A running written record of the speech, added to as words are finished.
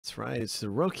That's right. It's the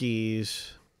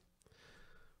rookies.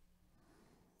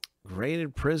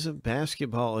 Graded Prizm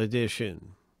Basketball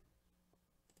Edition.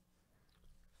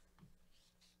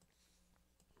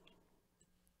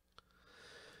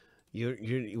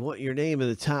 You want your name in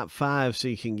the top 5 so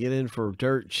you can get in for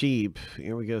dirt cheap.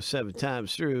 Here we go, 7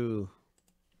 times through.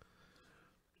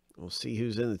 We'll see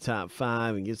who's in the top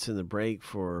 5 and gets in the break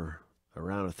for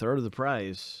around a third of the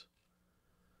price.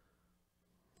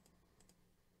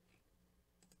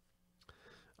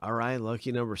 All right,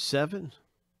 lucky number 7.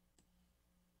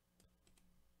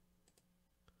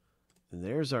 And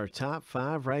there's our top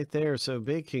 5 right there. So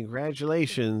big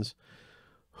congratulations.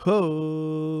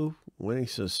 Ho! Winning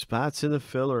some spots in the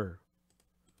filler.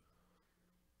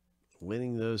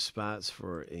 Winning those spots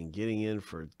and getting in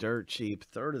for dirt cheap,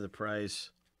 third of the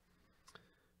price.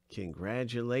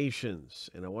 Congratulations.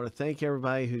 And I want to thank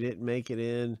everybody who didn't make it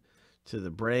in to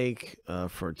the break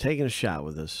for taking a shot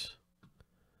with us.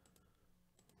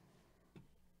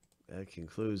 That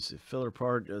concludes the filler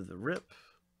part of the rip.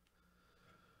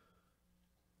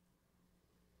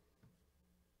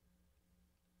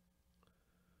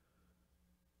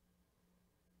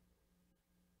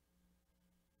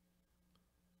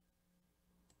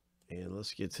 And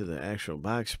let's get to the actual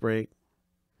box break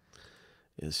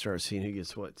and start seeing who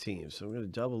gets what team. So I'm going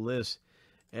to double list.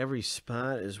 Every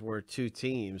spot is worth 2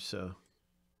 teams. So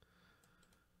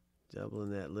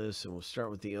doubling that list. And we'll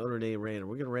start with the owner name random.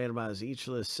 We're going to randomize each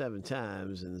list 7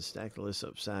 times and then stack the list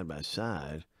up side by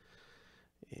side.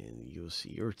 And you'll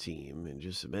see your team in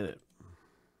just a minute.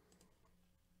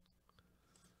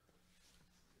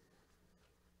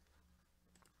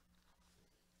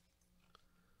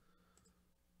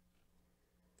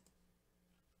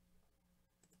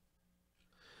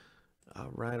 All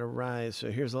right.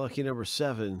 So here's lucky number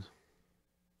 7.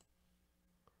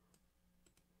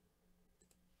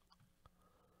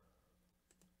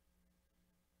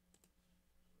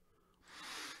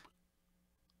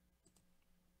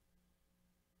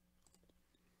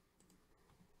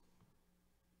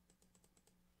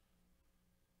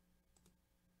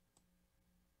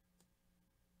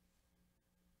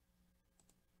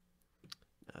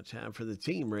 Now time for the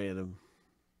team random.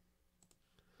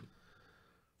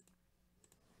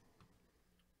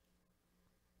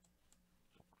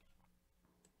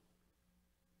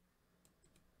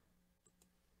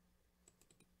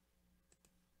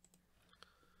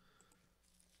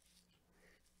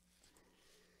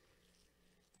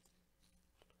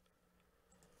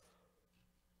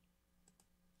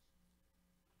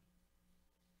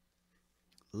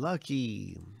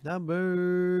 Lucky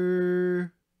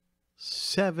number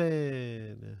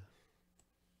 7.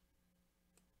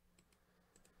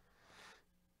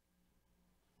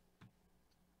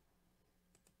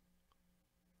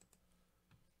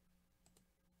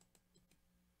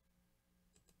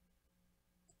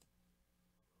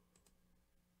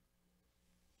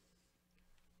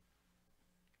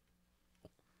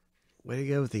 Way to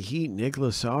go with the Heat,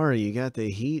 Nicholas R. You got the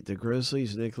Heat, the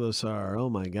Grizzlies, Nicholas R. Oh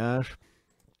my gosh.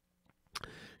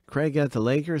 Craig got the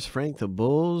Lakers, Frank the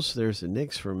Bulls. There's the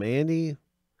Knicks from Andy.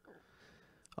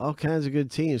 All kinds of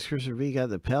good teams. Christopher V got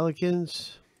the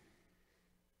Pelicans.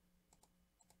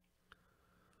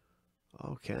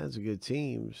 All kinds of good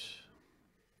teams.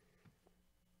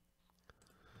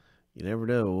 You never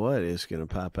know what is going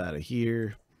to pop out of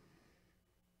here.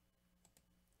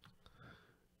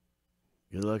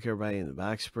 Good luck, everybody, in the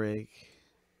box break.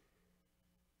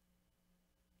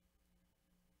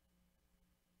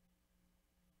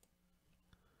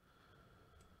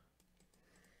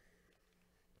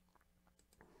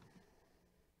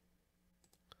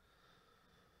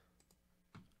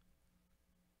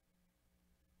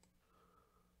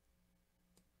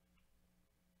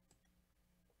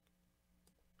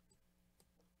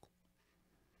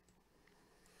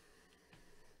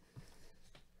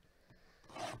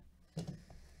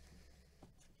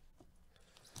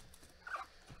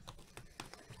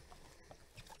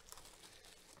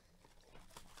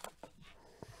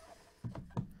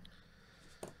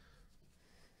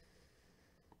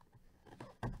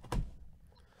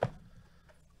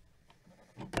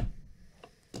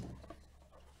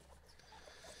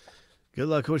 Good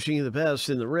luck, wishing you the best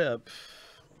in the rip.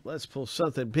 Let's pull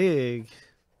something big.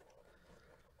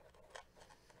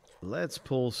 Let's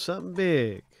pull something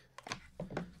big.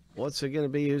 What's it going to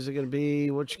be? Who's it going to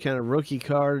be? Which kind of rookie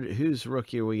card? Whose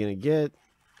rookie are we going to get?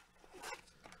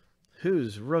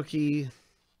 Who's rookie?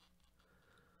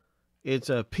 It's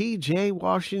a PJ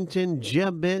Washington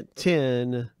Jebit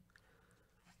 10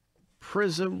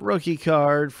 Prizm rookie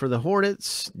card for the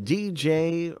Hornets.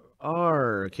 DJ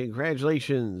R.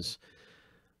 Congratulations.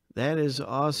 That is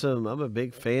awesome. I'm a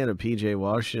big fan of P.J.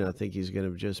 Washington. I think he's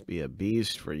going to just be a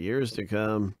beast for years to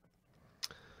come.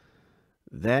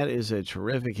 That is a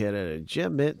terrific hit at a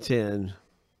gem mint 10.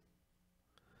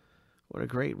 What a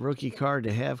great rookie card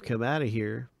to have come out of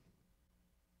here.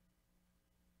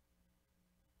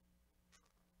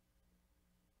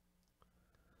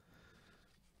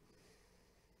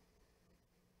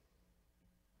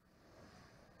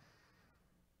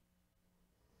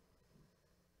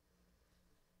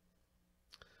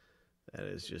 That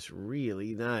is just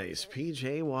really nice.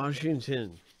 P.J.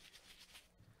 Washington.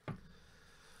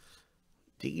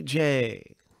 DJ.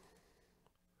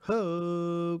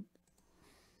 Hope.